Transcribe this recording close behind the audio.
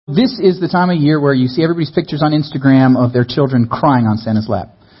This is the time of year where you see everybody's pictures on Instagram of their children crying on Santa's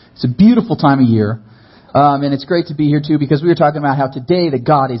lap. It's a beautiful time of year. And it's great to be here too, because we were talking about how today that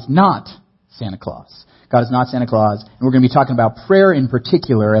God is not Santa Claus. God is not Santa Claus. And we're going to be talking about prayer in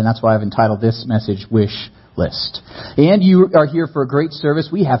particular, and that's why I've entitled this message, Wish List. And you are here for a great service.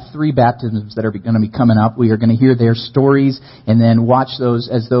 We have 3 baptisms that are going to be coming up. We are going to hear their stories and then watch those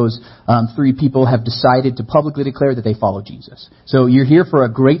as those 3 people have decided to publicly declare that they follow Jesus. So you're here for a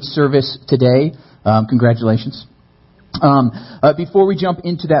great service today. Congratulations. Before we jump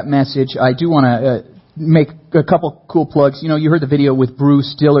into that message, I do want to make a couple cool plugs. You know, you heard the video with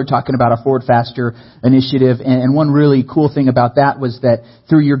Bruce Diller talking about our Forward Faster initiative, and one really cool thing about that was that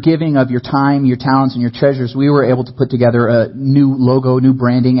through your giving of your time, your talents, and your treasures, we were able to put together a new logo, new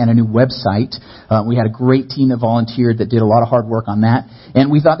branding, and a new website. We had a great team that volunteered that did a lot of hard work on that,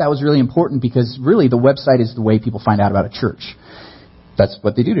 and we thought that was really important because really the website is the way people find out about a church. That's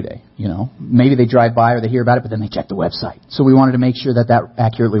what they do today, you know. Maybe they drive by or they hear about it, but then they check the website. So we wanted to make sure that that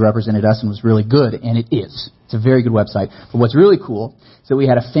accurately represented us and was really good, and it is. It's a very good website. But what's really cool is that we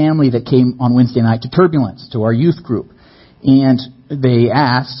had a family that came on Wednesday night to Turbulence, to our youth group. And they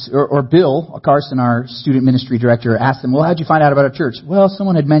asked, or Bill Carson, our student ministry director, asked them, well, how'd you find out about our church? Well,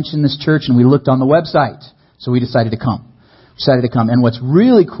 someone had mentioned this church, and we looked on the website. So we decided to come. And what's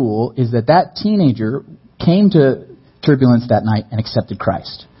really cool is that teenager came to Turbulence that night and accepted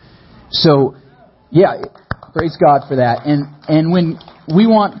Christ. So, yeah, praise God for that. And when we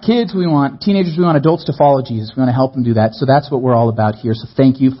want kids, we want teenagers, we want adults to follow Jesus. We want to help them do that. So that's what we're all about here. So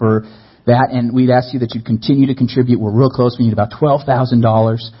thank you for that. And we'd ask you that you continue to contribute. We're real close. We need about $12,000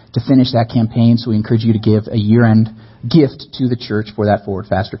 to finish that campaign. So we encourage you to give a year-end gift to the church for that Forward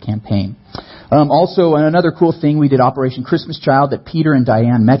Faster campaign. Also, another cool thing, we did Operation Christmas Child that Peter and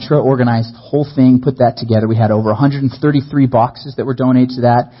Diane Metra organized the whole thing, put that together. We had over 133 boxes that were donated to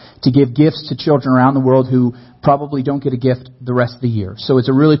that to give gifts to children around the world who probably don't get a gift the rest of the year. So it's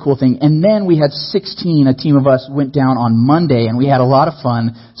a really cool thing. And then we had a team of us went down on Monday, and we had a lot of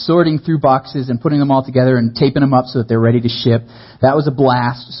fun sorting through boxes and putting them all together and taping them up so that they're ready to ship. That was a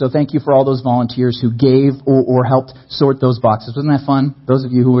blast. So thank you for all those volunteers who gave or helped sort those boxes. Wasn't that fun? Those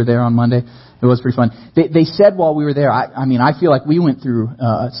of you who were there on Monday? It was pretty fun. They said while we were there, I mean, I feel like we went through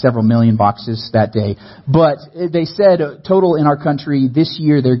several million boxes that day. But they said total in our country this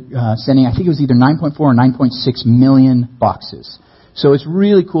year they're sending, I think it was either 9.4 or 9.6 million boxes. So it's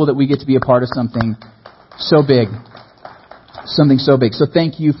really cool that we get to be a part of something so big. Something so big. So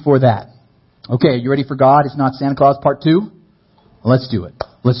thank you for that. Okay, are you ready for God is Not Santa Claus Part 2? Let's do it.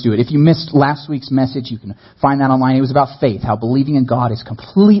 Let's do it. If you missed last week's message, you can find that online. It was about faith, how believing in God is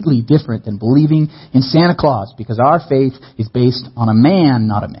completely different than believing in Santa Claus, because our faith is based on a man,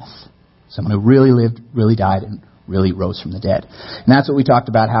 not a myth. Someone who really lived, really died, and really rose from the dead. And that's what we talked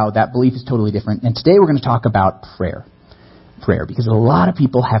about, how that belief is totally different. And today we're going to talk about prayer. Prayer, because a lot of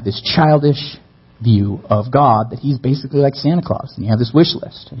people have this childish view of God that he's basically like Santa Claus. And you have this wish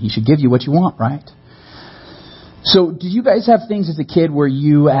list. And he should give you what you want, right? So, did you guys have things as a kid where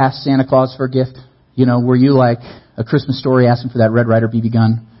you asked Santa Claus for a gift? You know, were you like A Christmas Story asking for that Red Ryder BB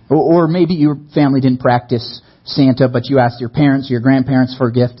gun? Or maybe your family didn't practice Santa, but you asked your parents or your grandparents for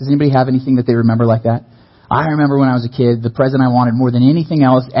a gift. Does anybody have anything that they remember like that? I remember when I was a kid, the present I wanted more than anything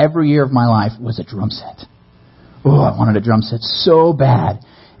else every year of my life was a drum set. Oh, I wanted a drum set so bad.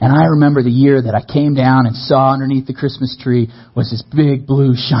 And I remember the year that I came down and saw underneath the Christmas tree was this big,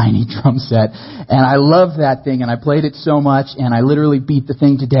 blue, shiny drum set. And I loved that thing, and I played it so much, and I literally beat the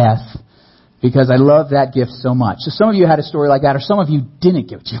thing to death because I loved that gift so much. So some of you had a story like that, or some of you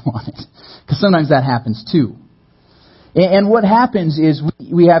didn't get what you wanted, because sometimes that happens too. And what happens is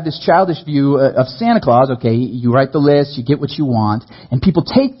we have this childish view of Santa Claus. Okay, you write the list, you get what you want, and people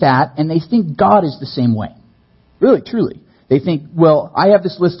take that, and they think God is the same way. Really, truly. They think, well, I have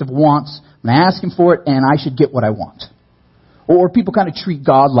this list of wants, I'm going to ask him for it, and I should get what I want. Or people kind of treat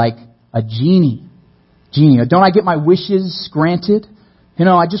God like a genie. Don't I get my wishes granted? You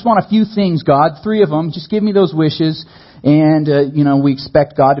know, I just want a few things, God, 3 of them. Just give me those wishes. And, we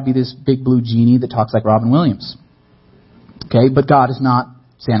expect God to be this big blue genie that talks like Robin Williams. Okay, but God is not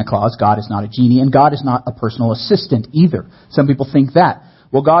Santa Claus. God is not a genie. And God is not a personal assistant either. Some people think that.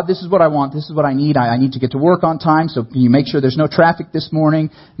 Well, God, this is what I want. This is what I need. I need to get to work on time. So can you make sure there's no traffic this morning?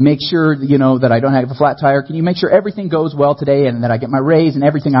 Make sure, that I don't have a flat tire. Can you make sure everything goes well today and that I get my raise and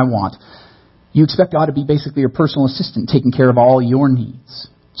everything I want? You expect God to be basically your personal assistant, taking care of all your needs.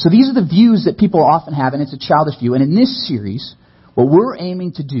 So these are the views that people often have, and it's a childish view. And in this series, what we're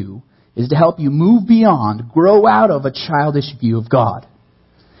aiming to do is to help you move beyond, grow out of a childish view of God.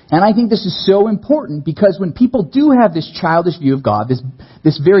 And I think this is so important because when people do have this childish view of God,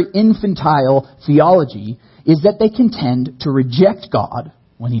 this very infantile theology, is that they can tend to reject God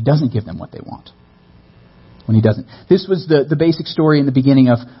when He doesn't give them what they want. When He doesn't. This was the basic story in the beginning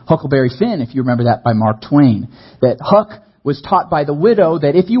of Huckleberry Finn, if you remember that, by Mark Twain. That Huck was taught by the widow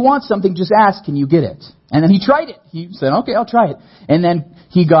that if you want something, just ask and you get it. And then he tried it. He said, okay, I'll try it. And then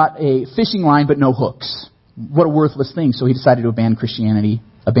he got a fishing line but no hooks. What a worthless thing. So he decided to abandon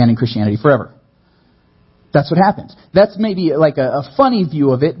Christianity forever. That's what happens. That's maybe like a funny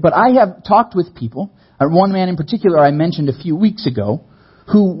view of it, but I have talked with people, one man in particular I mentioned a few weeks ago,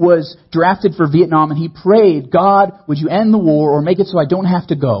 who was drafted for Vietnam, and he prayed, God, would you end the war or make it so I don't have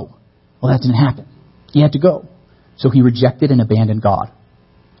to go? Well, that didn't happen. He had to go. So he rejected and abandoned God.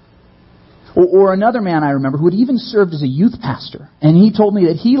 Or another man I remember who had even served as a youth pastor, and he told me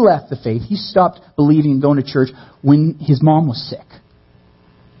that he left the faith, he stopped believing and going to church when his mom was sick.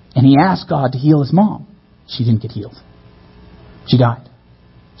 And he asked God to heal his mom. She didn't get healed. She died.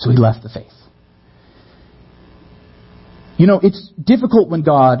 So he left the faith. You know, it's difficult when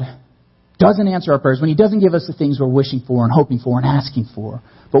God doesn't answer our prayers, when He doesn't give us the things we're wishing for and hoping for and asking for.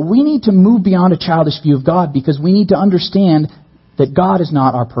 But we need to move beyond a childish view of God because we need to understand that God is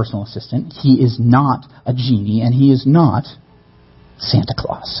not our personal assistant. He is not a genie, and He is not Santa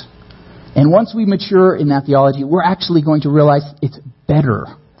Claus. And once we mature in that theology, we're actually going to realize it's better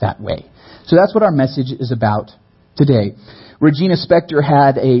that way. So that's what our message is about today. Regina Spektor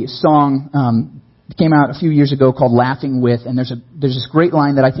had a song that came out a few years ago called Laughing With, and there's this great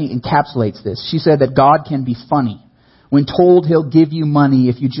line that I think encapsulates this. She said that God can be funny. When told He'll give you money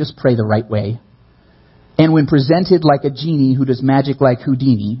if you just pray the right way. And when presented like a genie who does magic like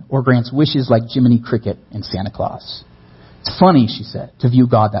Houdini or grants wishes like Jiminy Cricket and Santa Claus. It's funny, she said, to view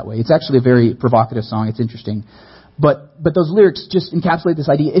God that way. It's actually a very provocative song. It's interesting. But those lyrics just encapsulate this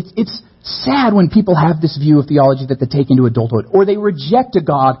idea. It's sad when people have this view of theology that they take into adulthood. Or they reject a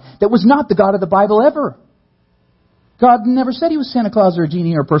God that was not the God of the Bible ever. God never said He was Santa Claus or a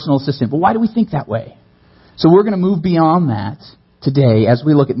genie or a personal assistant. But why do we think that way? So we're going to move beyond that today as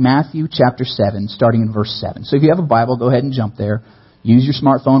we look at Matthew chapter 7, starting in verse 7. So if you have a Bible, go ahead and jump there. Use your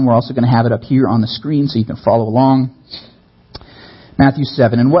smartphone. We're also going to have it up here on the screen so you can follow along. Matthew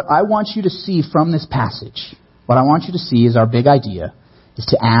 7. And what I want you to see from this passage, what I want you to see is our big idea, is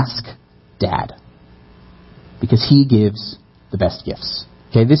to ask Dad. Because He gives the best gifts.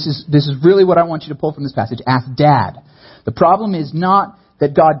 Okay, this is really what I want you to pull from this passage. Ask Dad. The problem is not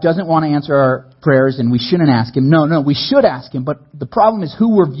that God doesn't want to answer our prayers and we shouldn't ask Him. No, we should ask Him. But the problem is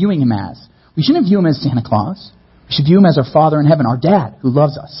who we're viewing Him as. We shouldn't view Him as Santa Claus. We should view Him as our Father in heaven, our Dad who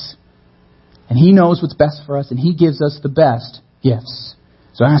loves us. And He knows what's best for us and He gives us the best gifts.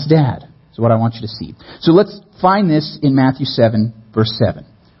 So ask Dad is what I want you to see. So let's find this in Matthew 7, verse 7.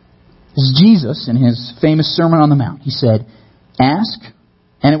 This is Jesus in His famous Sermon on the Mount. He said, ask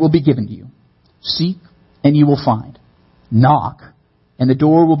and it will be given to you. Seek and you will find. Knock and the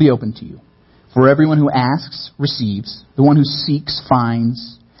door will be opened to you. For everyone who asks, receives. The one who seeks,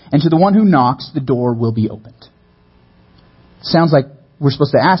 finds. And to the one who knocks, the door will be opened. Sounds like we're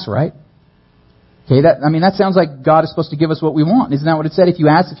supposed to ask, right? Okay, that sounds like God is supposed to give us what we want. Isn't that what it said? If you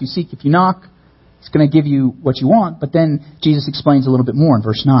ask, if you seek, if you knock, He's going to give you what you want. But then Jesus explains a little bit more in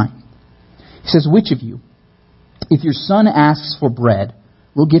verse 9. He says, which of you, if your son asks for bread,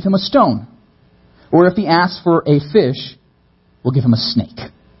 will give him a stone? Or if he asks for a fish, will give him a snake?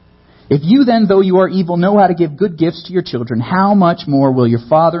 If you then, though you are evil, know how to give good gifts to your children, how much more will your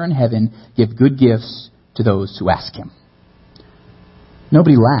Father in heaven give good gifts to those who ask Him?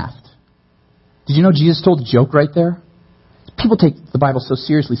 Nobody laughed. Did you know Jesus told a joke right there? People take the Bible so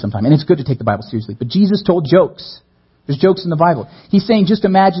seriously sometimes, and it's good to take the Bible seriously, but Jesus told jokes. There's jokes in the Bible. He's saying, just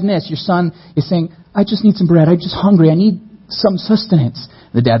imagine this. Your son is saying, I just need some bread. I'm just hungry. I need some sustenance.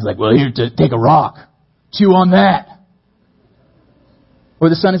 The dad's like, well, here, take a rock. Chew on that. Or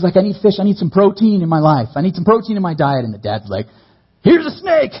the son is like, I need fish. I need some protein in my life. I need some protein in my diet. And the dad's like, here's a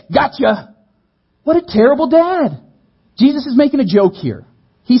snake. Gotcha. What a terrible dad. Jesus is making a joke here.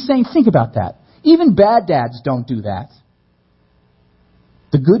 He's saying, think about that. Even bad dads don't do that.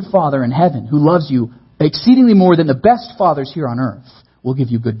 The good Father in heaven who loves you exceedingly more than the best fathers here on earth will give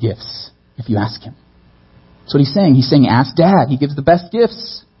you good gifts if you ask Him. That's what He's saying. He's saying, ask Dad. He gives the best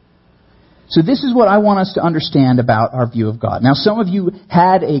gifts. So this is what I want us to understand about our view of God. Now, some of you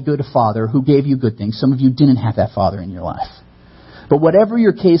had a good father who gave you good things. Some of you didn't have that father in your life. But whatever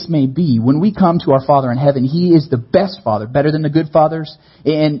your case may be, when we come to our Father in heaven, He is the best Father, better than the good fathers,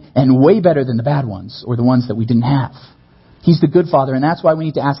 and way better than the bad ones, or the ones that we didn't have. He's the good Father, and that's why we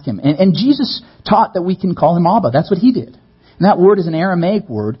need to ask Him. And Jesus taught that we can call Him Abba. That's what He did. And that word is an Aramaic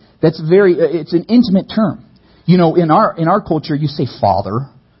word that's it's an intimate term. You know, in our culture, you say Father.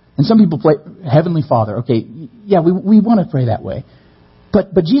 And some people play Heavenly Father. Okay, yeah, we want to pray that way.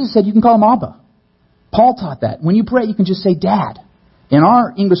 But Jesus said you can call him Abba. Paul taught that. When you pray, you can just say Dad. In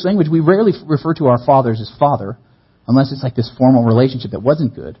our English language, we rarely refer to our fathers as Father, unless it's like this formal relationship that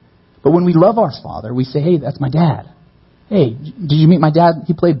wasn't good. But when we love our Father, we say, hey, that's my dad. Hey, did you meet my dad?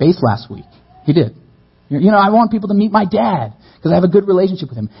 He played bass last week. He did. You know, I want people to meet my dad because I have a good relationship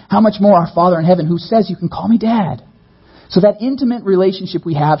with him. How much more our Father in heaven who says you can call me Dad. So that intimate relationship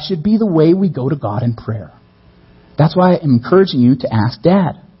we have should be the way we go to God in prayer. That's why I'm encouraging you to ask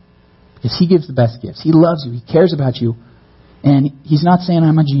Dad. Because He gives the best gifts. He loves you. He cares about you. And He's not saying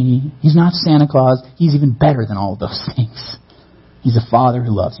I'm a genie. He's not Santa Claus. He's even better than all of those things. He's a Father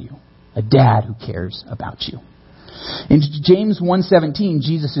who loves you. A Dad who cares about you. In James 1:17,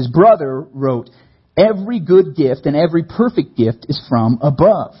 Jesus' brother wrote, every good gift and every perfect gift is from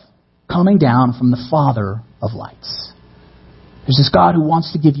above, coming down from the Father of lights. There's this God who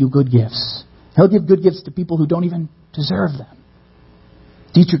wants to give you good gifts. He'll give good gifts to people who don't even deserve them.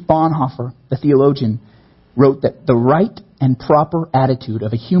 Dietrich Bonhoeffer, the theologian, wrote that the right and proper attitude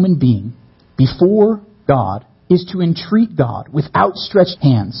of a human being before God is to entreat God with outstretched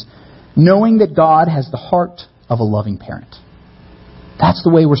hands, knowing that God has the heart of a loving parent. That's the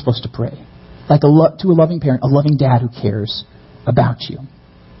way we're supposed to pray. Like to a loving parent, a loving dad who cares about you.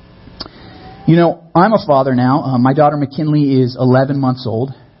 You know, I'm a father now. My daughter McKinley is 11 months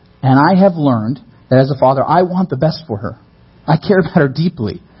old. And I have learned that as a father, I want the best for her. I care about her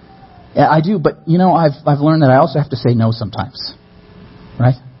deeply. I do, but you know, I've learned that I also have to say no sometimes.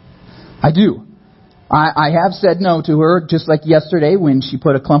 Right? I do. I have said no to her, just like yesterday when she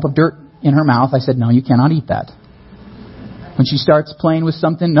put a clump of dirt in her mouth. I said, no, you cannot eat that. When she starts playing with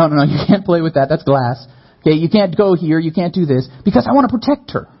something, no, you can't play with that. That's glass. Okay, you can't go here. You can't do this. Because I want to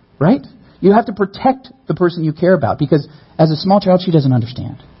protect her. Right? You have to protect the person you care about. Because as a small child, she doesn't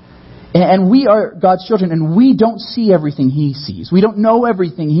understand. And we are God's children, and we don't see everything He sees. We don't know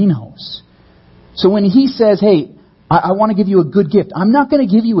everything He knows. So when He says, hey, I want to give you a good gift, I'm not going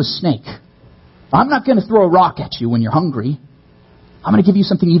to give you a snake. I'm not going to throw a rock at you when you're hungry. I'm going to give you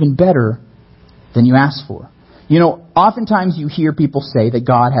something even better than you asked for. You know, oftentimes you hear people say that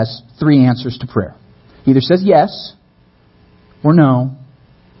God has 3 answers to prayer. He either says yes, or no,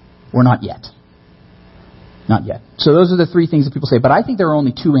 or not yet. Not yet. So those are the 3 things that people say. But I think there are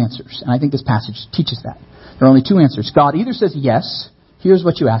only 2 answers. And I think this passage teaches that. There are only 2 answers. God either says yes, here's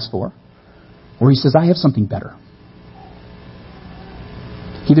what you asked for, or He says, I have something better.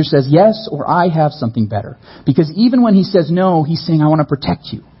 He either says yes or I have something better. Because even when He says no, He's saying, I want to protect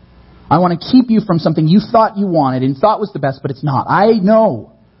you. I want to keep you from something you thought you wanted and thought was the best, but it's not. I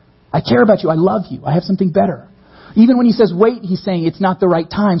know. I care about you. I love you. I have something better. Even when He says wait, He's saying it's not the right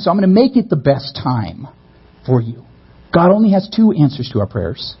time, so I'm going to make it the best time for you. God only has 2 answers to our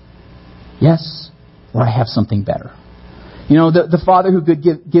prayers. Yes, or I have something better. You know, the Father who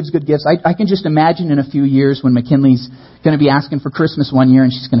gives good gifts, I can just imagine in a few years when McKinley's going to be asking for Christmas one year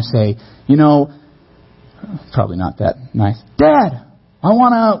and she's going to say, you know, probably not that nice, Dad, I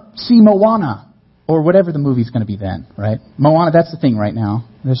want to see Moana, or whatever the movie's going to be then, right? Moana, that's the thing right now.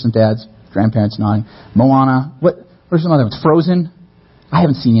 There's some dads, grandparents nodding. Moana, where's some other ones? Frozen? I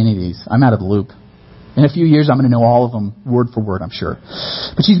haven't seen any of these. I'm out of the loop. In a few years, I'm going to know all of them word for word, I'm sure.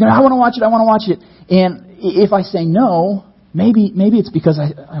 But she's going to, I want to watch it. And if I say no, maybe it's because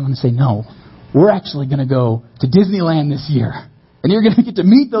I want to say no. We're actually going to go to Disneyland this year. And you're going to get to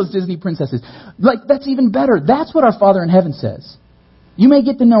meet those Disney princesses. Like, that's even better. That's what our Father in heaven says. You may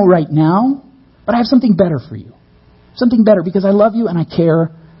get to know right now, but I have something better for you. Something better because I love you and I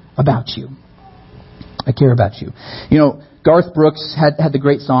care about you. I care about you. You know, Garth Brooks had the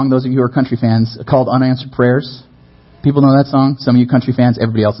great song, those of you who are country fans, called Unanswered Prayers. People know that song? Some of you country fans,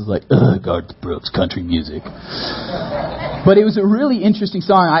 everybody else is like, ugh, Garth Brooks, country music. But it was a really interesting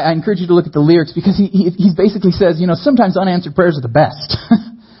song. I encourage you to look at the lyrics because he basically says, you know, sometimes unanswered prayers are the best.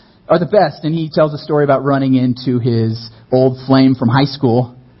 Are the best. And he tells a story about running into his old flame from high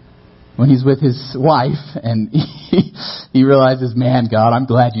school when he's with his wife. And he realizes, man, God, I'm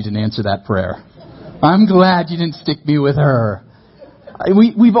glad you didn't answer that prayer. I'm glad you didn't stick me with her.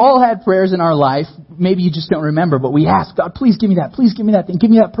 We've all had prayers in our life. Maybe you just don't remember, but we ask, God, please give me that. Please give me that thing. Give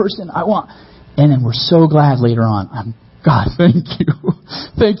me that person I want. And then we're so glad later on. God, thank you.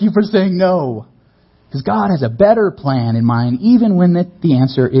 Thank you for saying no. Because God has a better plan in mind, even when the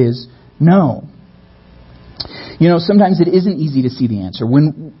answer is no. You know, sometimes it isn't easy to see the answer.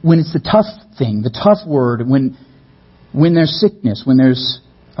 When it's the tough thing, the tough word, when there's sickness, when there's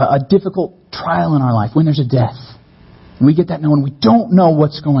a difficult trial in our life, when there's a death, We get that knowing we don't know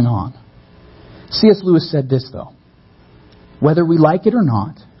what's going on. C.S. Lewis said this, though. Whether we like it or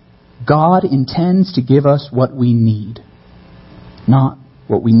not, God intends to give us what we need, not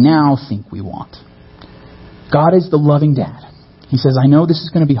what we now think we want. God is the loving dad. He says, I know this is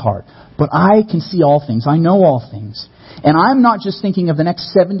going to be hard, but I can see all things. I know all things. And I'm not just thinking of the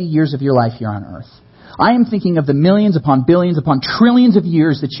next 70 years of your life here on earth. I am thinking of the millions upon billions upon trillions of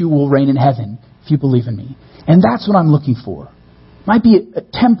years that you will reign in heaven if you believe in me. And that's what I'm looking for. Might be a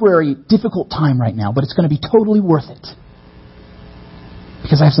temporary, difficult time right now, but it's going to be totally worth it.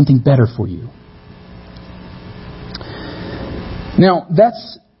 Because I have something better for you. Now,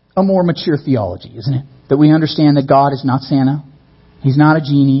 that's a more mature theology, isn't it? That we understand that God is not Santa. He's not a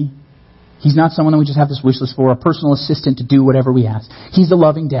genie. He's not someone that we just have this wish list for, a personal assistant to do whatever we ask. He's the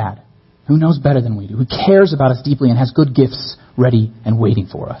loving dad who knows better than we do, who cares about us deeply and has good gifts ready and waiting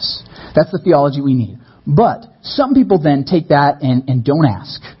for us. That's the theology we need. But some people then take that and don't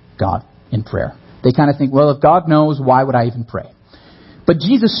ask God in prayer. They kind of think, well, if God knows, why would I even pray? But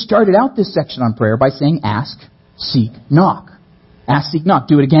Jesus started out this section on prayer by saying, ask, seek, knock. Ask, seek, knock.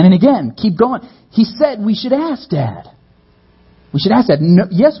 Do it again and again. Keep going. He said we should ask, Dad. We should ask Dad. No,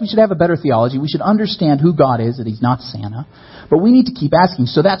 yes, we should have a better theology. We should understand who God is, that He's not Santa. But we need to keep asking.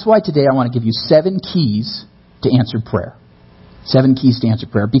 So that's why today I want to give you 7 keys to answered prayer. 7 keys to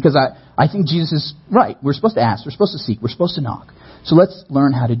answered prayer. Because I think Jesus is right. We're supposed to ask. We're supposed to seek. We're supposed to knock. So let's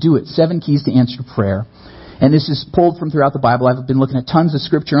learn how to do it. 7 keys to answered prayer. And this is pulled from throughout the Bible. I've been looking at tons of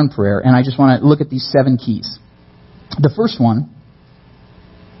scripture on prayer, and I just want to look at these 7 keys. The first one,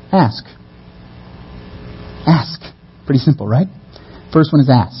 ask. Ask. Pretty simple, right? First one is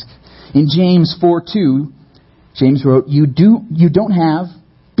ask. In James 4:2, James wrote, you don't have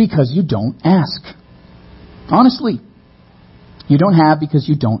because you don't ask. Honestly, you don't have because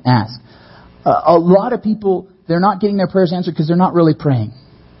you don't ask. A lot of people, they're not getting their prayers answered because they're not really praying.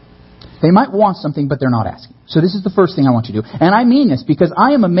 They might want something, but they're not asking. So this is the first thing I want you to do. And I mean this because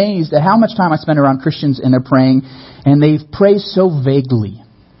I am amazed at how much time I spend around Christians and they're praying, and they pray so vaguely.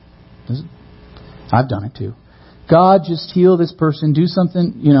 I've done it too. God, just heal this person. Do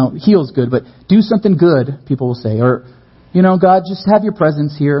something, heal's good, but do something good, people will say. Or, God, just have your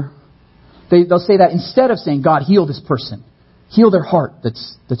presence here. They'll say that instead of saying, God, heal this person. Heal their heart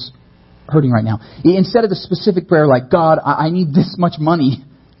that's hurting right now. Instead of the specific prayer like, God, I need this much money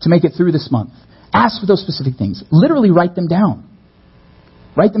to make it through this month. Ask for those specific things. Literally write them down.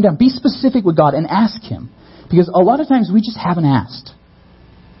 Write them down. Be specific with God and ask Him. Because a lot of times we just haven't asked.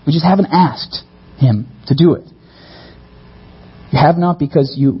 We just haven't asked Him to do it. You have not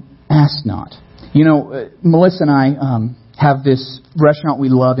because you ask not. Melissa and I have this restaurant we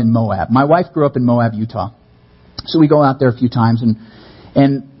love in Moab. My wife grew up in Moab, Utah. So we go out there a few times,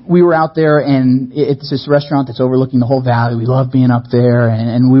 and we were out there, and it's this restaurant that's overlooking the whole valley. We love being up there,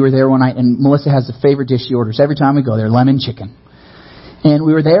 and we were there one night, and Melissa has a favorite dish she orders every time we go there, lemon chicken. And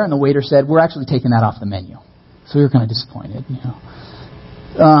we were there, and the waiter said, we're actually taking that off the menu. So we were kind of disappointed,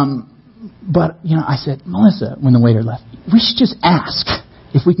 But, I said, Melissa, when the waiter left, we should just ask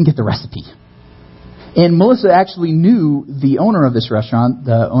if we can get the recipe. And Melissa actually knew the owner of this restaurant,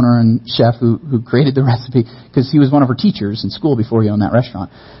 the owner and chef who created the recipe, because he was one of her teachers in school before he owned that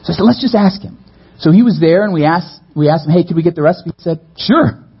restaurant. So I said, let's just ask him. So he was there, and we asked him, hey, could we get the recipe? He said,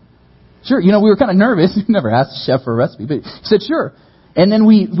 sure. We were kind of nervous. We never asked the chef for a recipe, but he said, sure. And then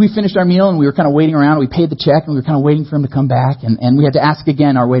we finished our meal, and we were kind of waiting around. We paid the check, and we were kind of waiting for him to come back. And we had to ask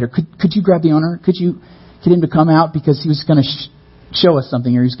again our waiter, could you grab the owner? Could you get him to come out? Because he was going to show us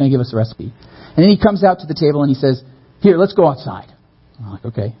something, or he was going to give us a recipe. And then he comes out to the table, and he says, here, let's go outside. I'm like,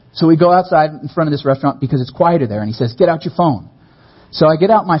 okay. So we go outside in front of this restaurant because it's quieter there. And he says, get out your phone. So I get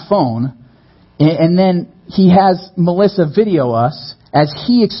out my phone, and then he has Melissa video us as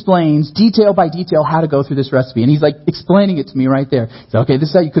he explains detail by detail how to go through this recipe. And he's like explaining it to me right there. He's like, okay, this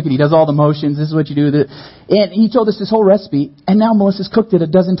is how you cook it. He does all the motions. This is what you do. And he told us this whole recipe. And now Melissa's cooked it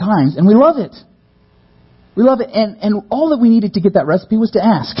 12 times. And we love it. We love it. And all that we needed to get that recipe was to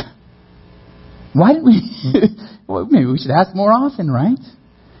ask. Why didn't we? Well, maybe we should ask more often, right?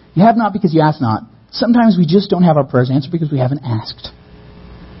 You have not because you ask not. Sometimes we just don't have our prayers answered because we haven't asked.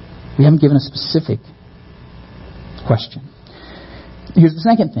 We haven't given a specific question. Here's the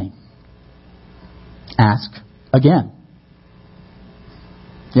second thing. Ask again.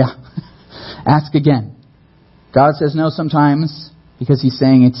 Yeah. Ask again. God says no sometimes because He's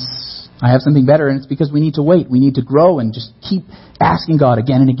saying I have something better, and it's because we need to wait. We need to grow and just keep asking God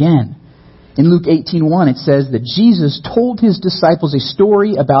again and again. In Luke 18:1, it says that Jesus told His disciples a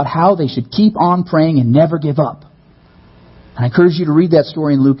story about how they should keep on praying and never give up. And I encourage you to read that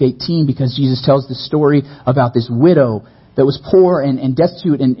story in Luke 18 because Jesus tells this story about this widow that was poor and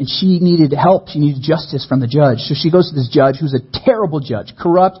destitute, and she needed help. She needed justice from the judge. So she goes to this judge who's a terrible judge,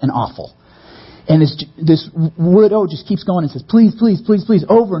 corrupt and awful. And this widow just keeps going and says, please, please, please, please,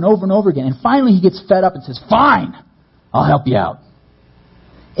 over and over and over again. And finally he gets fed up and says, fine, I'll help you out.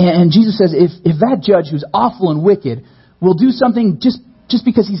 And Jesus says, if that judge who's awful and wicked will do something just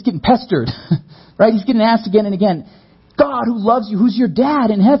because he's getting pestered, right? He's getting asked again and again. God who loves you, who's your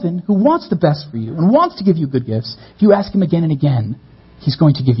dad in heaven, who wants the best for you and wants to give you good gifts, if you ask him again and again, he's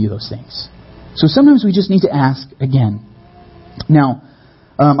going to give you those things. So sometimes we just need to ask again. Now,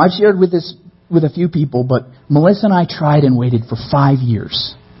 I've shared this with a few people, but Melissa and I tried and waited for 5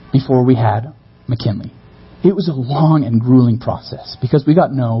 years before we had McKinley. It was a long and grueling process because we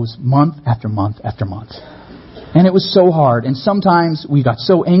got no's month after month after month. And it was so hard. And sometimes we got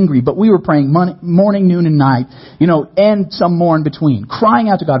so angry, but we were praying morning, noon, and night, and some more in between, crying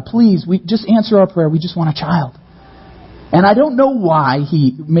out to God, please, we just answer our prayer. We just want a child. And I don't know why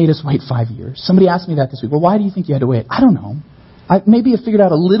he made us wait 5 years. Somebody asked me that this week. Well, why do you think you had to wait? I don't know. Maybe I figured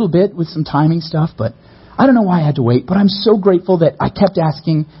out a little bit with some timing stuff, but I don't know why I had to wait. But I'm so grateful that I kept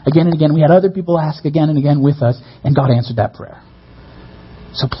asking again and again. We had other people ask again and again with us, and God answered that prayer.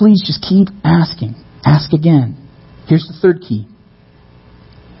 So please just keep asking. Ask again. Here's the third key.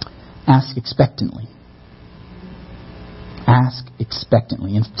 Ask expectantly. Ask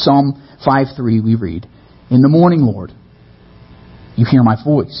expectantly. In Psalm 5:3 we read, in the morning, Lord, you hear my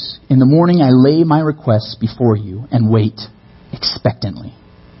voice. In the morning I lay my requests before you and wait expectantly.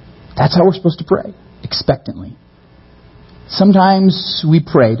 That's how we're supposed to pray. Expectantly. Sometimes we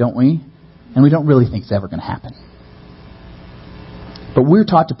pray, don't we? And we don't really think it's ever going to happen. But we're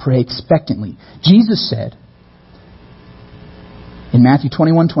taught to pray expectantly. Jesus said in Matthew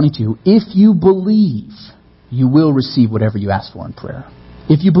 21:22, if you believe, you will receive whatever you ask for in prayer.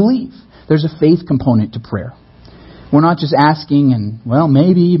 If you believe. There's a faith component to prayer. We're not just asking and, well,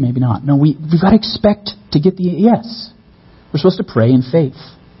 maybe, maybe not. No, we've got to expect to get the yes. We're supposed to pray in faith.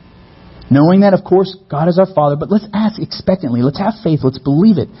 Knowing that, of course, God is our Father, but let's ask expectantly. Let's have faith. Let's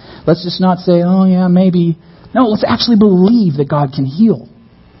believe it. Let's just not say, oh yeah, maybe. No, let's actually believe that God can heal.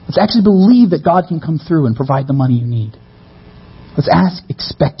 Let's actually believe that God can come through and provide the money you need. Let's ask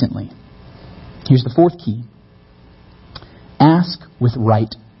expectantly. Here's the fourth key. Ask with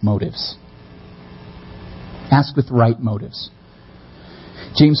right motives. Ask with right motives.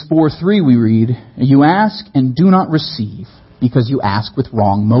 James 4:3 we read, you ask and do not receive because you ask with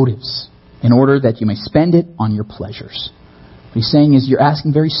wrong motives, in order that you may spend it on your pleasures. What he's saying is you're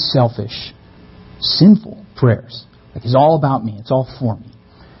asking very selfish, sinful prayers. Like it's all about me. It's all for me.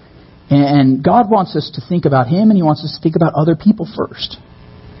 And God wants us to think about Him, and He wants us to think about other people first.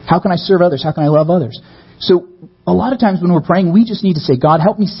 How can I serve others? How can I love others? So a lot of times when we're praying, we just need to say, God,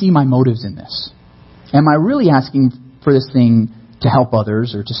 help me see my motives in this. Am I really asking for this thing to help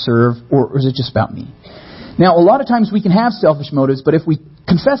others or to serve, or is it just about me? Now, a lot of times we can have selfish motives, but if we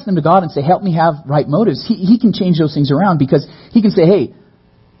confess them to God and say, help me have right motives, He can change those things around, because He can say, hey,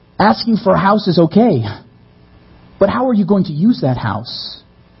 asking for a house is okay, but how are you going to use that house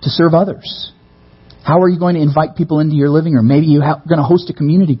to serve others? How are you going to invite people into your living room? Maybe you're going to host a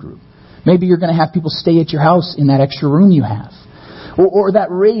community group. Maybe you're going to have people stay at your house in that extra room you have. Or that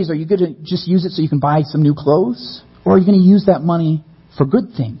raise, are you going to just use it so you can buy some new clothes? Or are you going to use that money for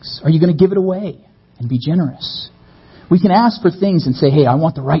good things? Are you going to give it away and be generous? We can ask for things and say, hey, I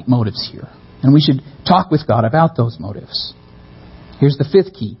want the right motives here. And we should talk with God about those motives. Here's the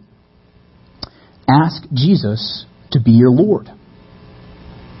fifth key. Ask Jesus to be your Lord.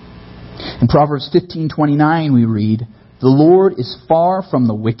 In Proverbs 15:29 we read, the Lord is far from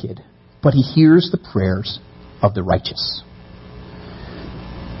the wicked, but He hears the prayers of the righteous.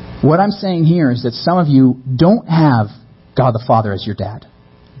 What I'm saying here is that some of you don't have God the Father as your dad.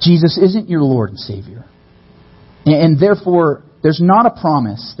 Jesus isn't your Lord and Savior. And therefore, there's not a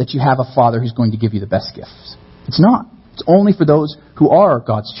promise that you have a Father who's going to give you the best gifts. It's not. It's only for those who are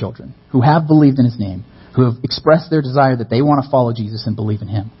God's children, who have believed in His name, who have expressed their desire that they want to follow Jesus and believe in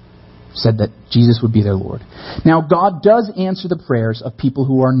Him. Said that Jesus would be their Lord. Now, God does answer the prayers of people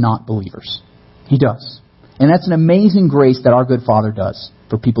who are not believers. He does. And that's an amazing grace that our good Father does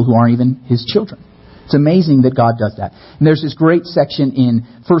for people who aren't even His children. It's amazing that God does that. And there's this great section in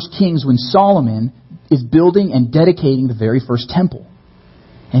 1 Kings when Solomon is building and dedicating the very first temple.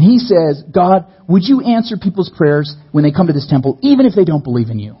 And he says, God, would you answer people's prayers when they come to this temple, even if they don't believe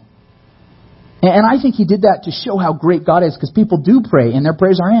in you? And I think he did that to show how great God is, because people do pray and their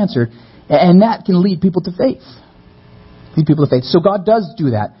prayers are answered. And that can lead people to faith. Lead people to faith. So God does do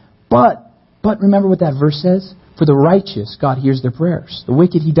that. But remember what that verse says? For the righteous, God hears their prayers. The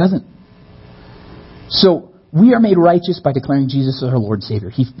wicked, He doesn't. So we are made righteous by declaring Jesus as our Lord and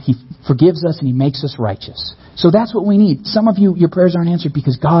Savior. He forgives us and He makes us righteous. So that's what we need. Some of you, your prayers aren't answered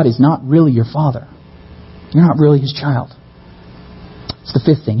because God is not really your Father. You're not really His child. It's the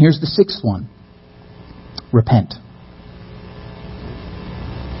fifth thing. Here's the sixth one. Repent.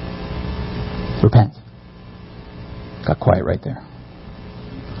 Repent. Got quiet right there.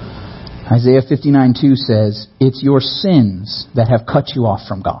 Isaiah 59:2 says, it's your sins that have cut you off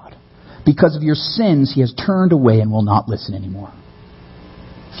from God. Because of your sins, He has turned away and will not listen anymore.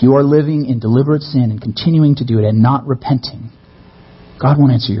 If you are living in deliberate sin and continuing to do it and not repenting, God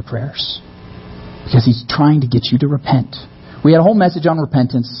won't answer your prayers. Because He's trying to get you to repent. We had a whole message on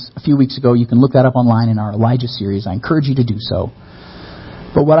repentance a few weeks ago. You can look that up online in our Elijah series. I encourage you to do so.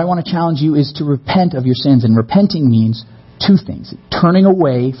 But what I want to challenge you is to repent of your sins. And repenting means two things. Turning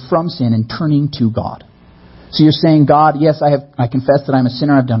away from sin and turning to God. So you're saying, God, yes, I confess that I'm a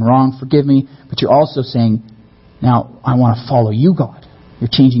sinner. I've done wrong. Forgive me. But you're also saying, now I want to follow you, God. You're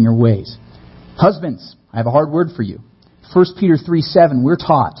changing your ways. Husbands, I have a hard word for you. 1 Peter 3:7, we're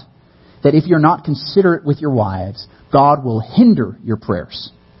taught that if you're not considerate with your wives, God will hinder your prayers.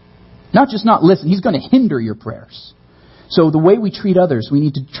 Not just not listen, He's going to hinder your prayers. So the way we treat others, we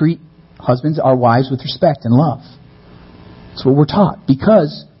need to treat husbands, our wives, with respect and love. That's what we're taught,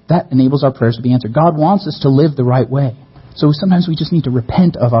 because that enables our prayers to be answered. God wants us to live the right way. So sometimes we just need to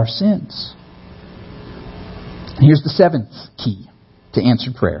repent of our sins. And here's the seventh key to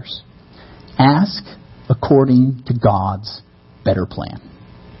answered prayers. Ask according to God's better plan.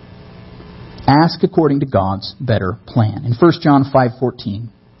 Ask according to God's better plan. In 1 John 5:14,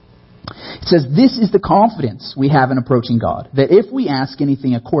 it says, this is the confidence we have in approaching God, that if we ask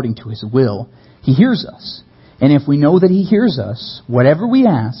anything according to His will, He hears us. And if we know that He hears us, whatever we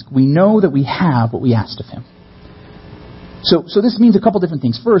ask, we know that we have what we asked of Him. So this means a couple different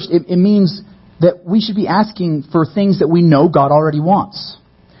things. First, it means that we should be asking for things that we know God already wants.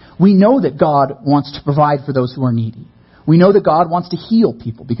 We know that God wants to provide for those who are needy. We know that God wants to heal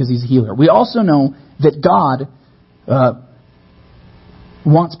people because He's a healer. We also know that God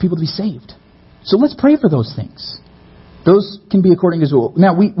wants people to be saved. So let's pray for those things. Those can be according to His will.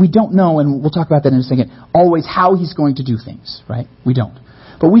 Now, we don't know, and we'll talk about that in a second, always how He's going to do things, right? We don't.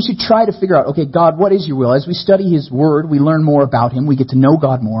 But we should try to figure out, okay, God, what is your will? As we study His Word, we learn more about Him. We get to know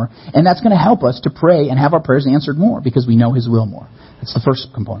God more. And that's going to help us to pray and have our prayers answered more because we know His will more. That's the first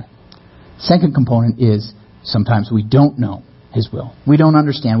component. Second component is sometimes we don't know His will. We don't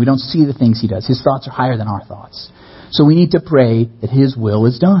understand. We don't see the things He does. His thoughts are higher than our thoughts. So we need to pray that His will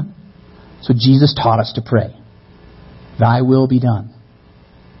is done. So Jesus taught us to pray. Thy will be done.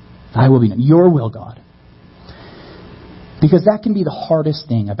 Thy will be done. Your will, God. Because that can be the hardest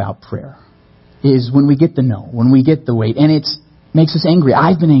thing about prayer, is when we get the no, when we get the wait, and it makes us angry.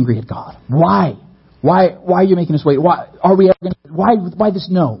 I've been angry at God. Why? Why are you making us wait? Why are we ever going to? Why this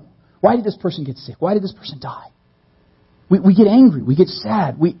no? Why did this person get sick? Why did this person die? We get angry. We get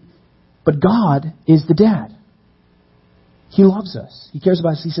sad. But God is the dad. He loves us. He cares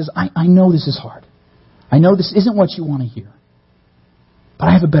about us. He says, I know this is hard. I know this isn't what you want to hear. But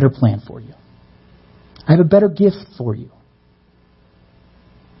I have a better plan for you. I have a better gift for you.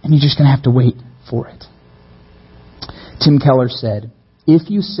 And you're just going to have to wait for it. Tim Keller said, if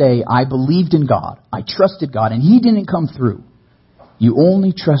you say, I believed in God, I trusted God, and He didn't come through, you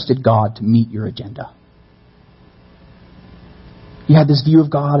only trusted God to meet your agenda. You had this view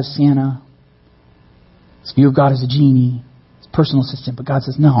of God as Santa, this view of God as a genie, his personal assistant, but God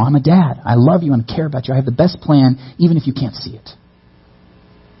says, no, I'm a dad. I love you and care about you. I have the best plan, even if you can't see it.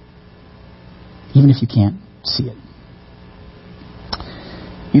 Even if you can't see it.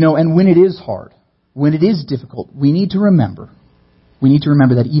 And when it is hard, when it is difficult, we need to remember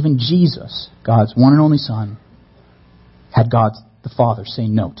that even Jesus, God's one and only Son, had God the Father say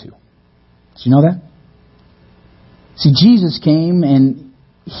no to. Did you know that? See, Jesus came and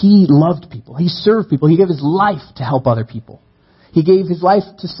He loved people. He served people. He gave His life to help other people. He gave His life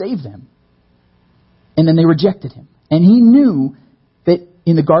to save them. And then they rejected Him. And He knew that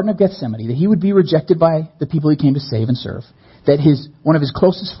in the Garden of Gethsemane, that He would be rejected by the people He came to save and serve. That one of His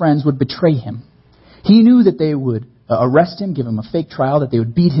closest friends would betray Him. He knew that they would arrest Him, give Him a fake trial, that they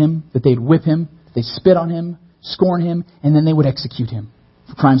would beat Him, that they'd whip Him, that they'd spit on Him, scorn Him, and then they would execute Him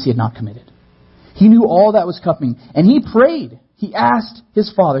for crimes He had not committed. He knew all that was coming. And He prayed. He asked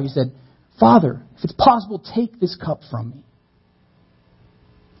His Father, He said, Father, if it's possible, take this cup from me.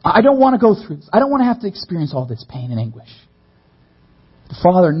 I don't want to go through this. I don't want to have to experience all this pain and anguish. The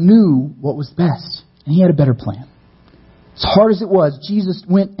Father knew what was best, and He had a better plan. As hard as it was, Jesus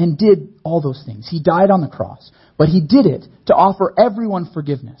went and did all those things. He died on the cross. But He did it to offer everyone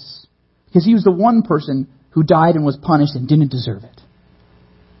forgiveness. Because He was the one person who died and was punished and didn't deserve it.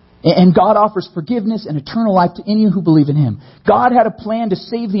 And God offers forgiveness and eternal life to any who believe in Him. God had a plan to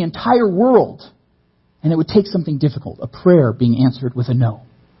save the entire world. And it would take something difficult, a prayer being answered with a no.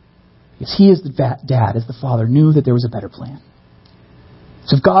 Because He as the dad, as the Father, knew that there was a better plan.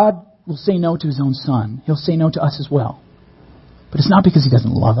 So if God will say no to His own Son, He'll say no to us as well. But it's not because He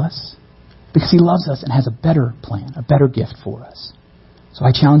doesn't love us. Because He loves us and has a better plan, a better gift for us. So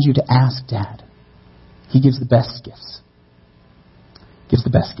I challenge you to ask Dad. He gives the best gifts. Gives the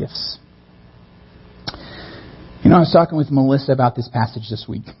best gifts. You know, I was talking with Melissa about this passage this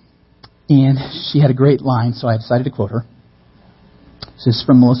week. And she had a great line, so I decided to quote her. This is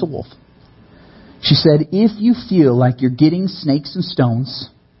from Melissa Wolf. She said, "If you feel like you're getting snakes and stones,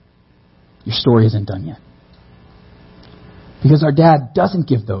 your story isn't done yet." Because our Dad doesn't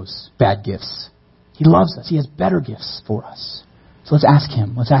give those bad gifts. He loves us. He has better gifts for us. So let's ask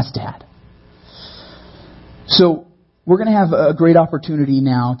Him. Let's ask Dad. So we're going to have a great opportunity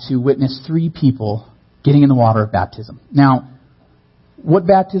now to witness 3 people getting in the water of baptism. Now, what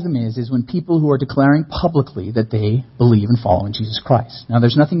baptism is when people who are declaring publicly that they believe and follow in Jesus Christ. Now,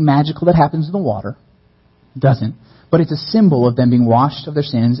 there's nothing magical that happens in the water. It doesn't. But it's a symbol of them being washed of their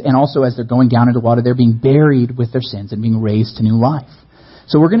sins, and also as they're going down into water, they're being buried with their sins and being raised to new life.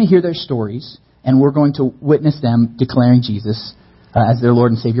 So we're going to hear their stories, and we're going to witness them declaring Jesus as their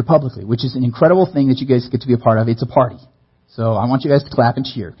Lord and Savior publicly, which is an incredible thing that you guys get to be a part of. It's a party. So I want you guys to clap and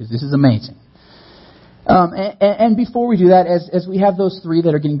cheer, because this is amazing. And before we do that, as we have those 3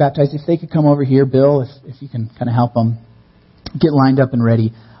 that are getting baptized, if they could come over here, Bill, if you can kind of help them get lined up and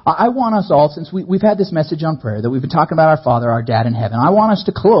ready. I want us all, since we've had this message on prayer, that we've been talking about our Father, our Dad in heaven, I want us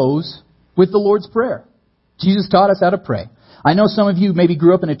to close with the Lord's Prayer. Jesus taught us how to pray. I know some of you maybe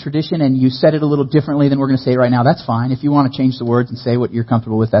grew up in a tradition and you said it a little differently than we're going to say it right now. That's fine. If you want to change the words and say what you're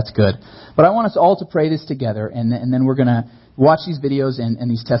comfortable with, that's good. But I want us all to pray this together, and then we're going to watch these videos and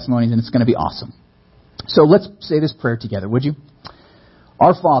these testimonies, and it's going to be awesome. So let's say this prayer together, would you?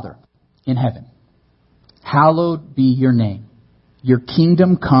 Our Father in heaven, hallowed be your name. Your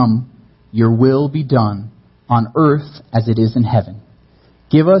kingdom come, your will be done, on earth as it is in heaven.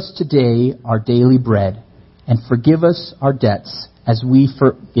 Give us today our daily bread, and forgive us our debts as we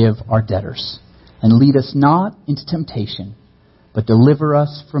forgive our debtors. And lead us not into temptation, but deliver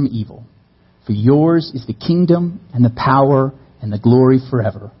us from evil. For yours is the kingdom and the power and the glory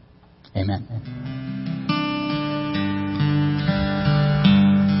forever. Amen.